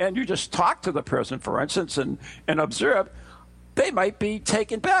and you just talked to the person, for instance, and observed, they might be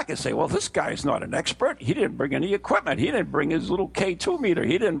taken back and say, well, this guy's not an expert. He didn't bring any equipment. He didn't bring his little K2 meter.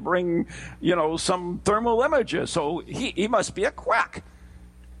 He didn't bring, some thermal imager. So he must be a quack.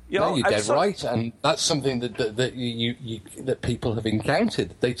 You're dead right, and that's something that people have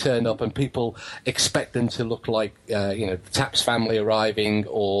encountered. They turn up and people expect them to look like Taps family arriving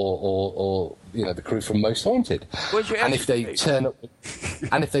or the crew from Most Haunted. And if they turn up,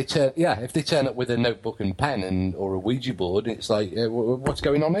 if they turn up with a notebook and pen or a Ouija board, it's like, what's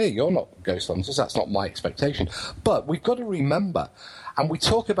going on here? You're not ghost hunters. That's not my expectation. But we've got to remember, and we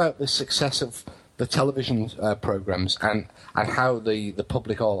talk about the success of the television programs and how the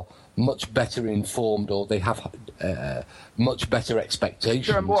public are much better informed, or they have much better expectations.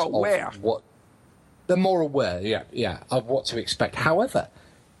 They're more aware. They're more aware, of what to expect. However,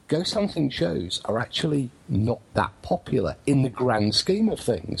 ghost hunting shows are actually not that popular in the grand scheme of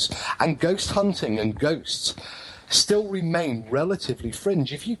things, and ghost hunting and ghosts still remain relatively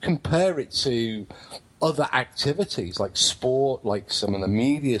fringe. If you compare it to other activities like sport, like some of the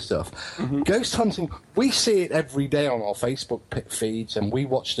media stuff, ghost hunting, we see it every day on our Facebook feeds, and we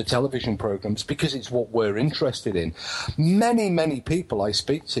watch the television programs because it's what we're interested in. Many people I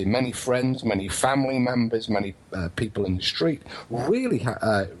speak to, many friends, many family members, many people in the street really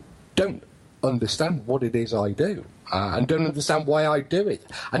don't understand what it is I do. And don't understand why I do it,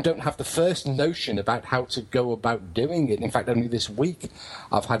 and don't have the first notion about how to go about doing it. In fact, only this week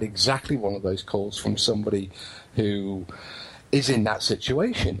I've had exactly one of those calls from somebody who is in that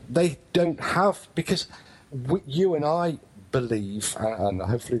situation. They don't have, because you and I believe, and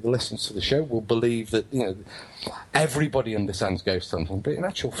hopefully the listeners to the show will believe that everybody understands ghost hunting, but in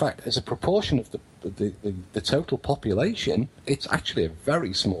actual fact, as a proportion of the total population, it's actually a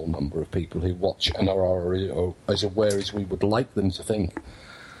very small number of people who watch and are as aware as we would like them to think.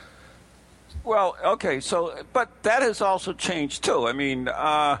 Well, okay, but that has also changed too. I mean,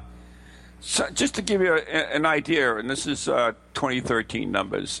 so just to give you an idea, and this is 2013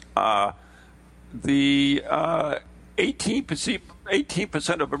 numbers, the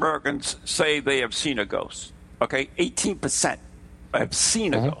 18% of Americans say they have seen a ghost. Okay, 18% have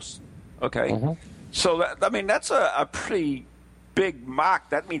seen a ghost. Okay, so that's a pretty big mark.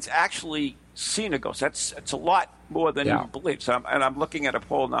 That means actually seen a ghost. That's a lot more than you believe. So I'm looking at a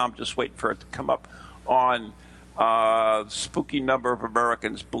poll now. I'm just waiting for it to come up on spooky number of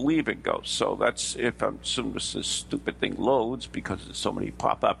Americans believe in ghosts. So that's if I'm assuming this stupid thing loads because there's so many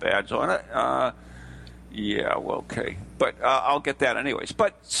pop-up ads on it. Yeah, well, okay. But I'll get that anyways.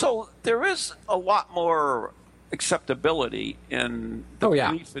 But so there is a lot more acceptability in the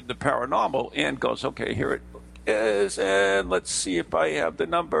belief in the paranormal, and goes, okay, here it is, and let's see if I have the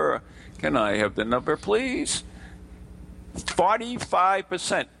number. Can I have the number, please?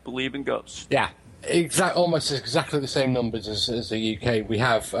 45% believe in ghosts. Yeah. Almost exactly the same numbers as the UK. We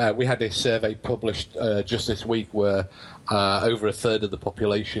had a survey published just this week where over a third of the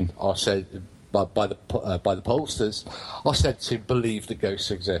population are said by the pollsters are said to believe that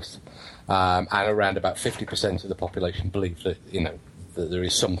ghosts exist. and around about 50% of the population believe that, that there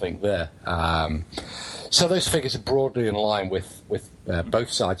is something there. So those figures are broadly in line with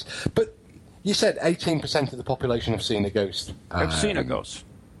both sides. But you said 18% of the population have seen a ghost. I've seen a ghost.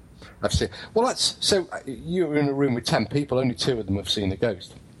 I've seen. Well, that's so. You're in a room with 10 people. Only 2 of them have seen a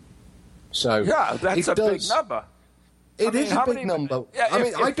ghost. So yeah, that's a big number. It is a big number. Yeah,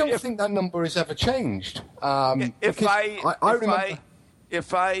 I don't think that number has ever changed. If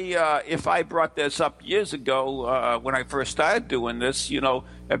I brought this up years ago when I first started doing this,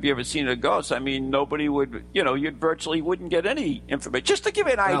 have you ever seen a ghost? I mean, nobody would, you virtually wouldn't get any information. Just to give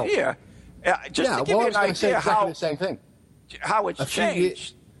you an idea, to give you an idea how the same thing. How it's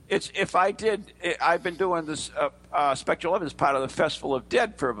changed. I've been doing this Spectral Evidence part of the Festival of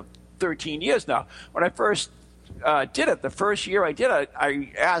Dead for 13 years now. When I first did it, the first year I did it,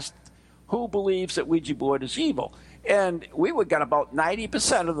 I asked who believes that Ouija board is evil. And we would get about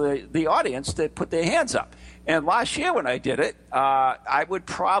 90% of the audience that put their hands up. And last year when I did it, I would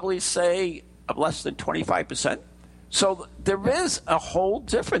probably say less than 25%. So there is a whole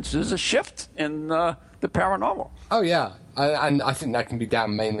difference. There's a shift in the paranormal. Oh, yeah. And I think that can be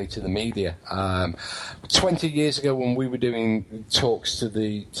down mainly to the media. 20 years ago when we were doing talks to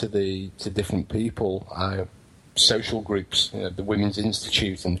different people, social groups, the Women's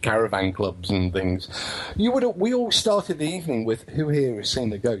Institute and caravan clubs and things, we all started the evening with who here has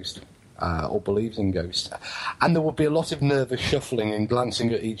seen a ghost or believes in ghosts, and there would be a lot of nervous shuffling and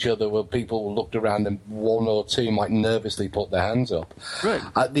glancing at each other where people looked around and 1 or 2 might nervously put their hands up. Right.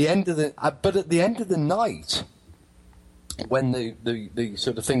 At the end of the night, when the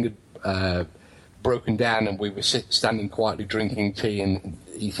sort of thing had broken down and we were standing quietly drinking tea and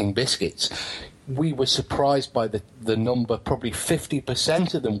eating biscuits, we were surprised by the number. Probably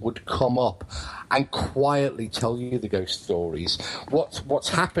 50% of them would come up and quietly tell you the ghost stories. What's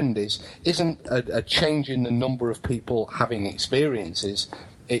happened isn't a change in the number of people having experiences.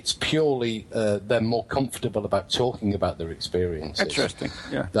 It's purely they're more comfortable about talking about their experiences. Interesting,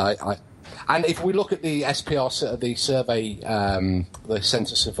 yeah. And if we look at the SPR, the survey, the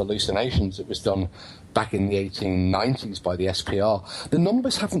Census of Hallucinations that was done back in the 1890s by the SPR, the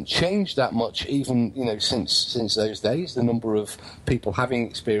numbers haven't changed that much even, since those days. The number of people having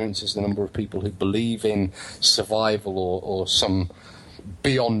experiences, the number of people who believe in survival or some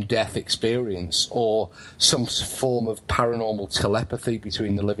beyond death experience or some form of paranormal telepathy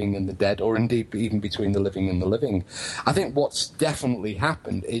between the living and the dead, or indeed even between the living and the living. I think what's definitely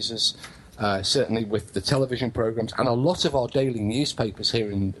happened is certainly with the television programs, and a lot of our daily newspapers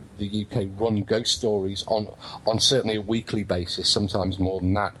here in the UK run ghost stories on certainly a weekly basis, sometimes more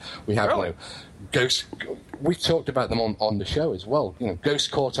than that. We have, ghosts. We've talked about them on the show as well.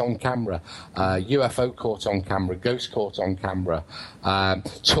 Ghost caught on camera, UFO caught on camera, ghost caught on camera,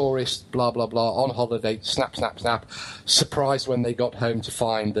 tourist, blah, blah, blah, on holiday, snap, snap, snap, surprised when they got home to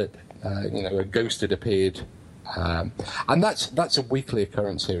find that, a ghost had appeared. And that's a weekly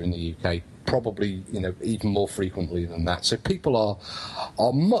occurrence here in the UK, probably even more frequently than that. So people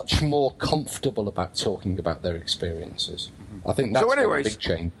are much more comfortable about talking about their experiences. I think that's a big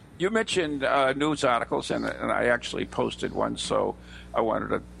change. You mentioned news articles, and I actually posted one, so I wanted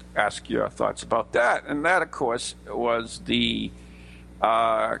to ask your thoughts about that. And that, of course, was the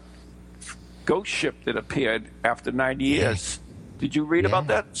ghost ship that appeared after 90 years. Did you read about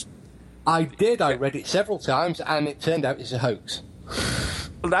that? I did. I read it several times, and it turned out it's a hoax.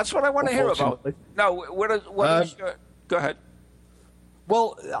 Well, that's what I want to hear about. No, go ahead.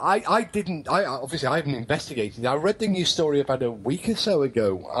 Well, I didn't. Obviously, I haven't investigated. I read the news story about a week or so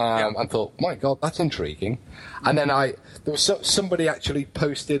ago and thought, my God, that's intriguing. And then there was somebody actually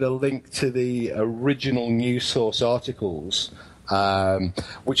posted a link to the original news source articles,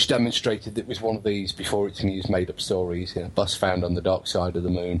 which demonstrated that it was one of these before it's news made-up stories, bus found on the dark side of the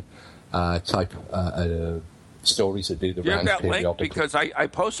moon type stories that do the rounds periodically. Link because I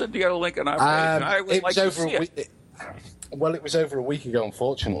posted the other link and I would like to see it. Well, it was over a week ago,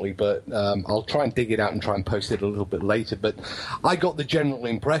 unfortunately, but I'll try and dig it out and try and post it a little bit later. But I got the general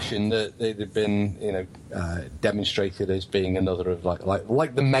impression that it had been, demonstrated as being another of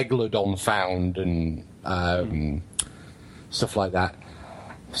like the megalodon found and stuff like that.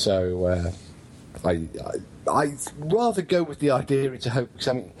 So I'd rather go with the idea it's a hoax.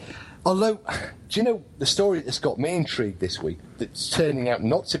 I mean, although, do you know the story that's got me intrigued this week, that's turning out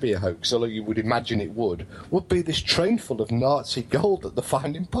not to be a hoax, although you would imagine it would be this train full of Nazi gold that they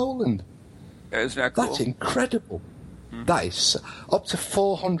found in Poland. Isn't that cool? That's incredible. Mm-hmm. That is up to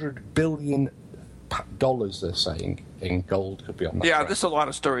 $400 billion, they're saying, in gold could be on that train. There's a lot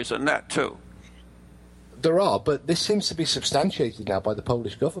of stories on that, too. There are, but this seems to be substantiated now by the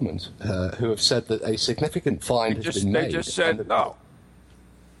Polish government, who have said that a significant find has been made. They just said no.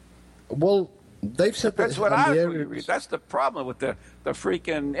 Well, they've said that's what I read. That's the problem with the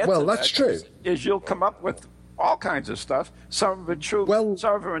freaking internet. Well, that's true. Is you'll come up with all kinds of stuff. Some of it true,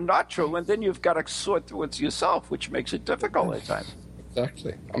 some of it are not true, and then you've got to sort through it yourself, which makes it difficult at times.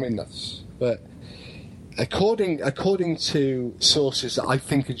 Exactly. I mean, but according to sources that I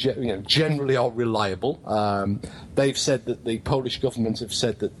think are generally are reliable, they've said that the Polish government have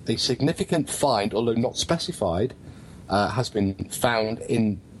said that a significant find, although not specified, has been found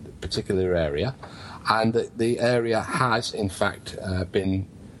in a particular area, and that the area has in fact been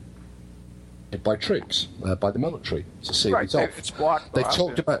by troops, by the military, to see it's off. It's blocked. They've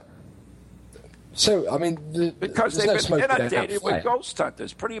talked about. So, I mean, because they've been inundated with ghost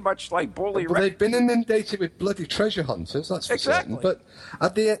hunters, pretty much like bully. Well, they've been inundated with bloody treasure hunters. That's for certain. But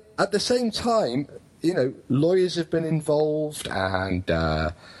at the same time, lawyers have been involved, and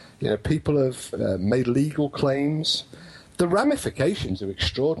people have made legal claims. The ramifications are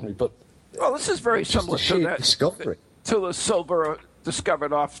extraordinary. But this is very similar to that discovery to the silver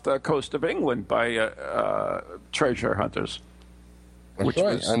discovered off the coast of England by treasure hunters. That's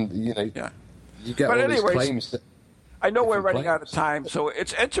right, and you get all these claims that. I know we're running out of time, so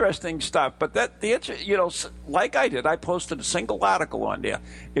it's interesting stuff. But like I did, I posted a single article on there.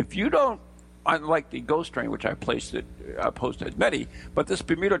 If you don't, unlike the Ghost Train, which I posted many, but this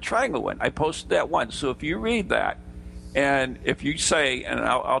Bermuda Triangle one, I posted that one. So if you read that, and if you say, and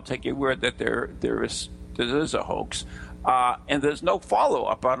I'll take your word that there is a hoax. And there's no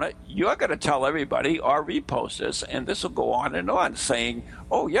follow-up on it, you're going to tell everybody or repost this, and this will go on, saying,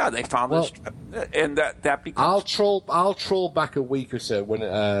 "Oh yeah, they found this," and that becomes. I'll troll back a week or so when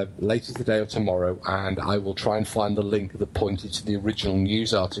later today or tomorrow, and I will try and find the link that pointed to the original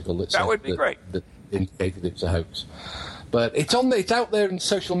news article that would be great. That indicated it's a hoax. But it's out there in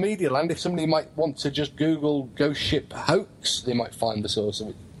social media land. If somebody might want to just Google "ghost ship hoax," they might find the source of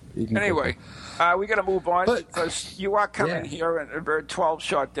it. Anyway. We got to move on because you are coming here in 12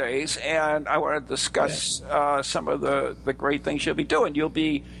 short days, and I want to discuss some of the great things you'll be doing. You'll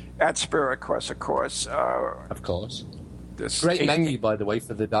be at Spirit Quest, of course. Of course. This great menu, by the way,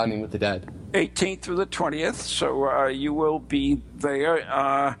 for the Dining with the Dead. 18th through the 20th, so you will be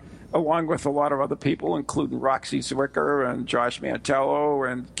there, along with a lot of other people, including Roxy Zwicker and Josh Mantello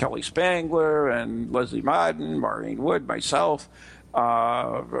and Kelly Spangler and Leslie Martin, Maureen Wood, myself. Who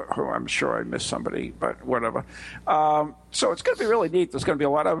I'm sure I missed somebody, but whatever. So it's going to be really neat. There's going to be a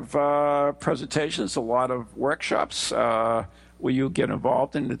lot of presentations, a lot of workshops where you get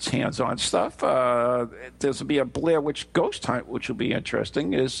involved in its hands-on stuff. There's will be a Blair Witch ghost hunt, which will be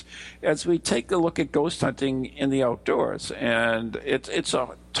interesting, as we take a look at ghost hunting in the outdoors. And it's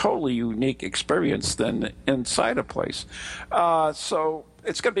a totally unique experience than inside a place. So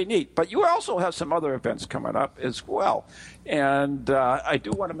it's going to be neat. But you also have some other events coming up as well. And I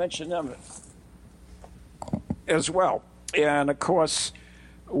do want to mention them as well. And, of course,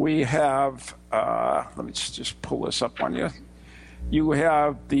 we have let me just pull this up on you. You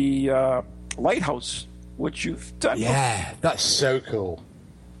have the Lighthouse, which you've done. Yeah, that's so cool.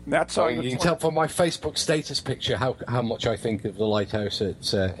 That's on you can tell from my Facebook status picture how much I think of the Lighthouse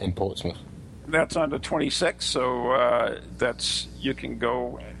in Portsmouth. That's on the 26th, so you can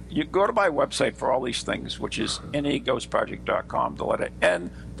go. You go to my website for all these things, which is neghostproject.com, the letter N,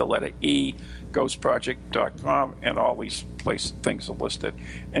 the letter E, ghostproject.com, and all these things are listed,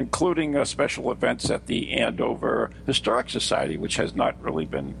 including special events at the Andover Historic Society, which has not really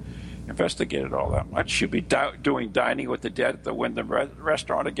been investigated all that much. You'll be doing Dining with the Dead at the Wyndham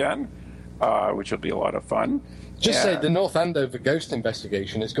Restaurant again, which will be a lot of fun. Just say the North Andover ghost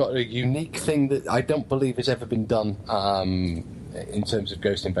investigation has got a unique thing that I don't believe has ever been done in terms of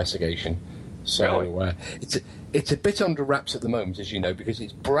ghost investigation. So really? It's a bit under wraps at the moment, as you know, because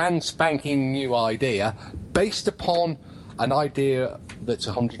it's brand spanking new idea based upon an idea that's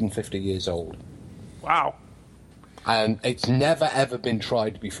 150 years old. Wow. And it's never ever been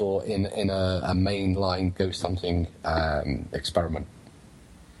tried before in a mainline ghost hunting experiment.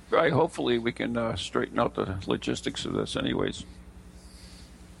 Right. Hopefully we can straighten out the logistics of this anyways.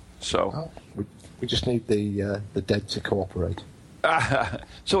 So we just need the dead to cooperate.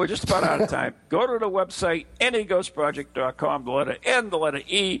 So we're just about out of time. Go to the website, neghostproject.com, the letter N, the letter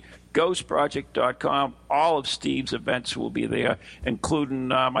E, ghostproject.com. All of Steve's events will be there, including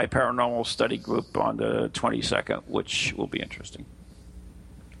my paranormal study group on the 22nd, which will be interesting.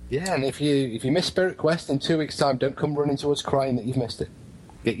 Yeah, and if you miss Spirit Quest in 2 weeks' time, don't come running to us crying that you've missed it.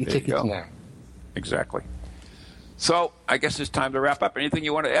 Get your tickets now. Exactly. So I guess it's time to wrap up. Anything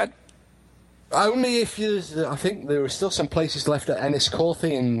you want to add? Only if I think there are still some places left at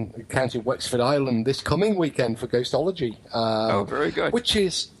Enniscorthy in County Wexford, Ireland, this coming weekend for Ghostology. Very good.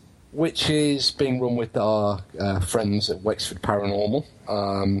 Which is being run with our friends at Wexford Paranormal,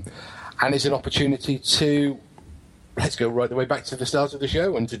 and is an opportunity to, let's go right the way back to the start of the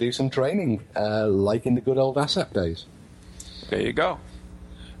show and to do some training, like in the good old ASAP days. There you go.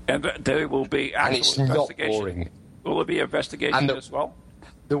 And there will be actual investigation. And it's not boring. Will there be investigation as well?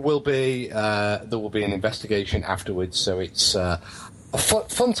 There will be an investigation afterwards, so it's a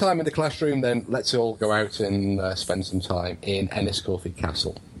fun time in the classroom. Then let's all go out and spend some time in Enniscorthy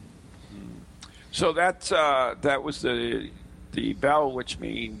Castle. So that was the bell, which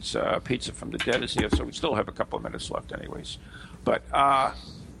means Pizza from the Dead is here. So we still have a couple of minutes left, anyways. But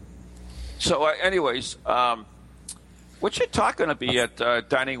anyways, what's your talk going to be at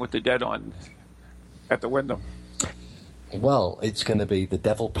Dining with the Dead on at the Wyndham? Well, it's going to be The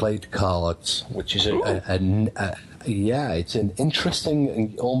Devil Played Cards, which is it's an interesting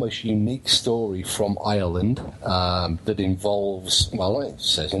and almost unique story from Ireland that involves, well, it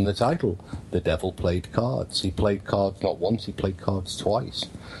says in the title, The Devil Played Cards. He played cards not once, he played cards twice.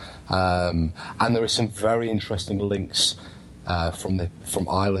 And there are some very interesting links from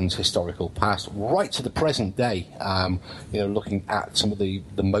Ireland's historical past right to the present day, looking at some of the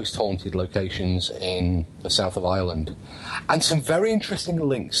most haunted locations in the south of Ireland, and some very interesting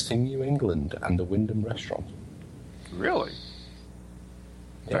links to New England and the Wyndham Restaurant. Really?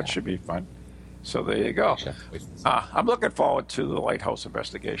 Yeah. That should be fun. So there you go. I'm looking forward to the Lighthouse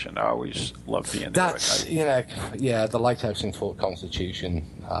investigation. I always love being there. That's, the Lighthouse in Fort Constitution,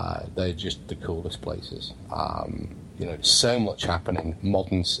 they're just the coolest places. So much happening,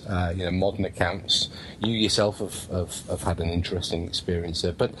 modern accounts. You yourself have had an interesting experience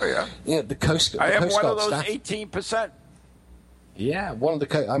there. But, the Coast Guard I am one of those staff, 18%. Yeah, one of the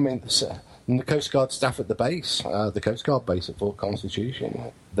Coast Guard staff at the base, the Coast Guard base at Fort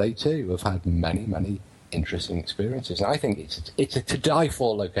Constitution, they too have had many, many interesting experiences. And I think it's a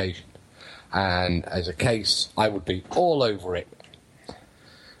to-die-for location. And as a case, I would be all over it.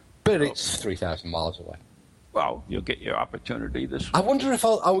 But it's 3,000 miles away. Well, you'll get your opportunity this week. I wonder if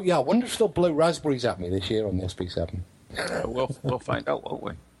they'll blow raspberries at me this year on the SP7. We'll find out, won't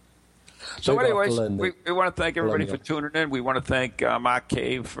we? So anyways, we want to thank everybody for tuning in. We want to thank Mark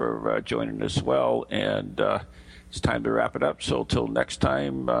Cave for joining us as well. And it's time to wrap it up. So till next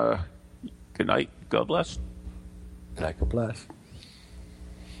time, good night. God bless. Good night. God bless.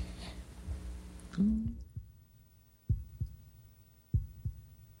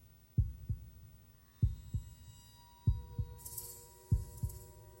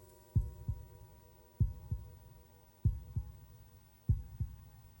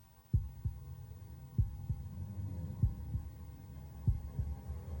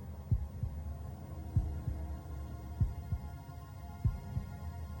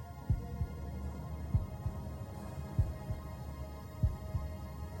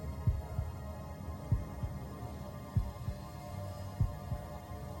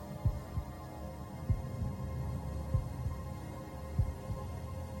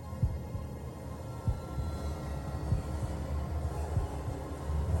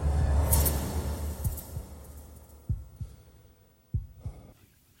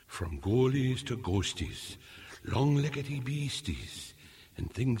 From goalies to ghosties, long-leggedy beasties,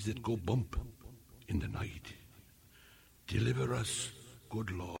 and things that go bump in the night. Deliver us,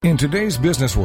 good Lord. In today's business world,